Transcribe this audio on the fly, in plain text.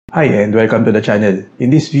Hi and welcome to the channel. In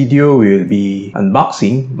this video, we will be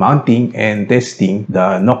unboxing, mounting, and testing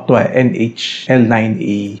the Noctua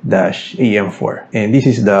NH-L9A-AM4. And this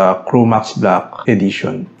is the Chromax Black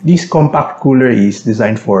edition. This compact cooler is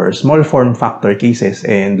designed for small form factor cases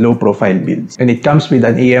and low profile builds. And it comes with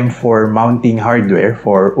an AM4 mounting hardware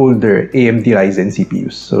for older AMD Ryzen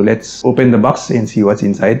CPUs. So let's open the box and see what's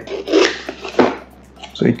inside.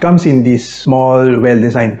 So it comes in this small,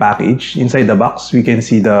 well-designed package. Inside the box, we can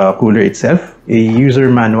see the cooler itself, a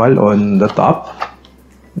user manual on the top.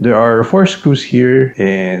 There are 4 screws here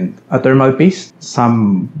and a thermal paste,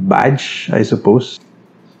 some badge, I suppose,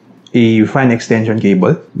 a fan extension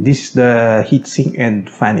cable. This is the heatsink and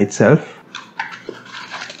fan itself,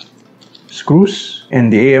 screws,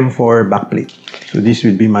 and the AM4 backplate. So this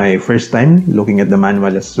will be my first time looking at the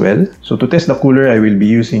manual as well. So to test the cooler, I will be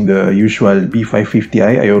using the usual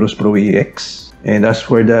B550i Aorus Pro AX. And as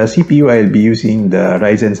for the CPU, I'll be using the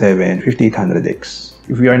Ryzen 7 5800X.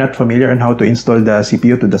 If you are not familiar on how to install the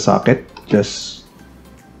CPU to the socket, just...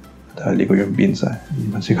 Dali ko yung pins Hindi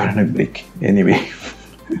man siguro nag-break. Anyway,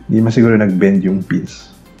 hindi man siguro nag-bend yung pins.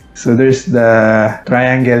 So there's the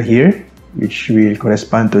triangle here, which will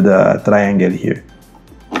correspond to the triangle here.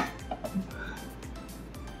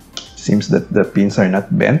 Seems that the pins are not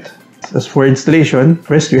bent. As for installation,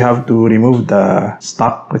 first we have to remove the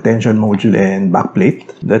stock retention module and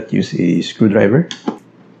backplate. That use a screwdriver.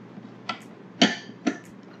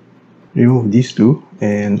 Remove these two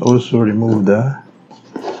and also remove the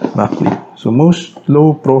backplate. So most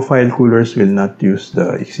low profile coolers will not use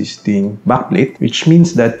the existing backplate, which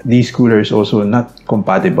means that these coolers also not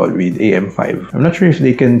compatible with AM5. I'm not sure if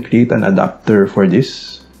they can create an adapter for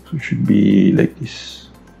this. So it should be like this.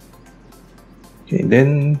 Okay,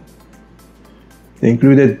 then the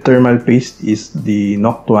included thermal paste is the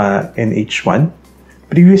Noctua NH1.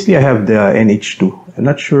 Previously, I have the NH2. I'm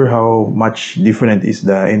not sure how much different is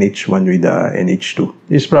the NH1 with the NH2.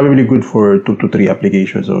 It's probably good for 2 to 3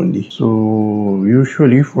 applications only. So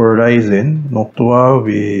usually for Ryzen, Noctua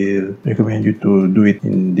will recommend you to do it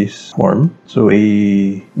in this form. So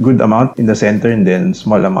a good amount in the center and then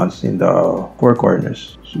small amounts in the 4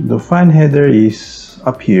 corners. So the fan header is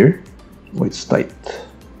up here. Oh, it's tight.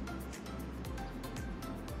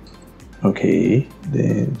 Okay,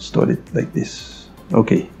 then install it like this.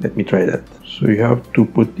 Okay, let me try that. So you have to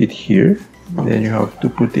put it here, then you have to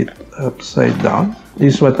put it upside down.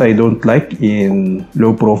 This is what I don't like in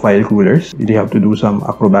low profile coolers. You have to do some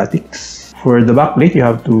acrobatics. For the backplate, you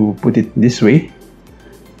have to put it this way.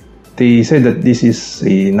 They said that this is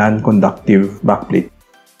a non-conductive backplate.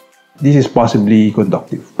 This is possibly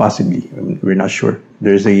conductive, possibly, we're not sure.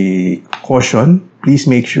 There's a caution. Please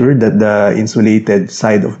make sure that the insulated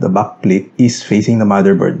side of the backplate is facing the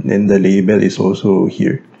motherboard, and the label is also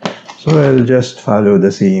here. So I'll just follow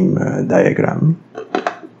the same diagram.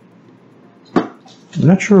 I'm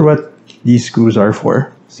not sure what these screws are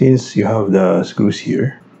for, since you have the screws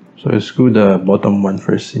here. So I'll screw the bottom one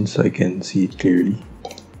first, since I can see it clearly.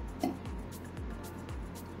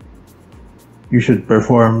 You should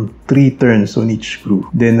perform 3 turns on each screw,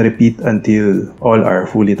 then repeat until all are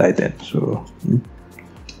fully tightened. So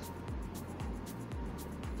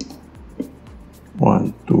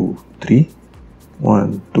 1, 2, 3,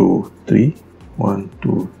 1, 2, 3, 1,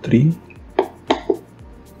 2, 3.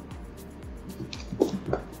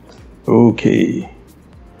 Okay,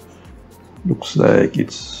 looks like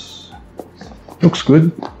looks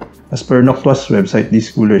good. As per Noctua's website, this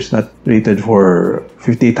cooler is not rated for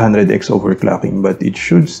 5800X overclocking, but it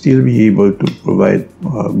should still be able to provide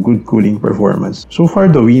good cooling performance. So far,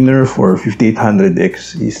 the winner for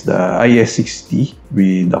 5800X is the IS60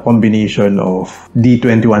 with a combination of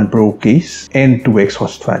D21 Pro case and 2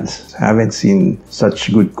 exhaust fans. I haven't seen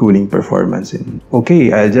such good cooling performance.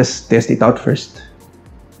 Okay, I'll just test it out first.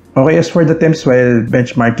 Okay, as for the temps while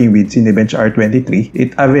benchmarking with Cinebench R23,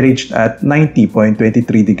 it averaged at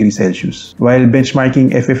 90.23 degrees Celsius. While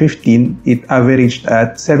benchmarking FF15, it averaged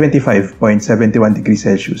at 75.71 degrees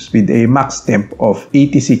Celsius with a max temp of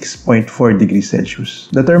 86.4 degrees Celsius.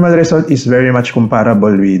 The thermal result is very much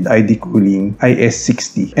comparable with ID Cooling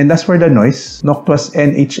IS60. And as for the noise, Noctua's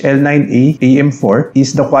NH-L9A-AM4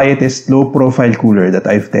 is the quietest low-profile cooler that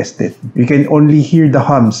I've tested. You can only hear the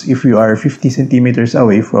hums if you are 50 centimeters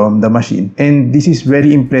away from from the machine, and this is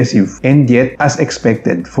very impressive and yet as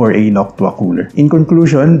expected for a Noctua cooler. In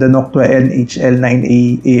conclusion, the Noctua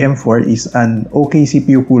NH-L9A-AM4 is an okay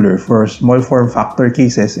CPU cooler for small form factor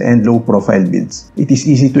cases and low profile builds. It is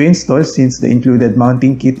easy to install since the included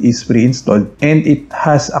mounting kit is pre-installed, and it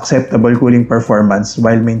has acceptable cooling performance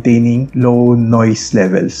while maintaining low noise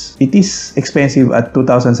levels. It is expensive at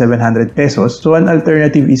 2,700 pesos, so an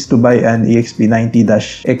alternative is to buy an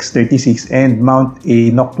EXP90-X36 and mount a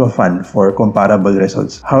Noctua fan for comparable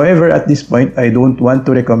results. However, at this point, I don't want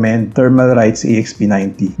to recommend Thermalright's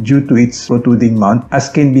EXP90 due to its protruding mount, as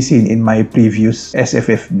can be seen in my previous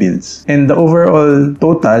SFF builds. And the overall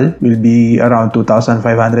total will be around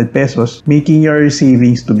 2,500 pesos, making your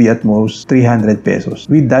savings to be at most 300 pesos.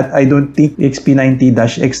 With that, I don't think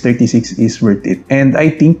EXP90-X36 is worth it, and I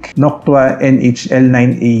think Noctua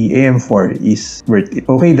NH-L9A-AM4 is worth it.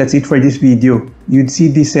 Okay, that's it for this video. You'd see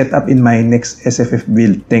this setup in my next SFF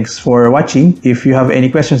build. Thanks for watching. If you have any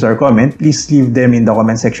questions or comment, please leave them in the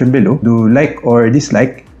comment section below. Do like or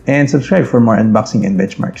dislike, and subscribe for more unboxing and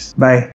benchmarks. Bye!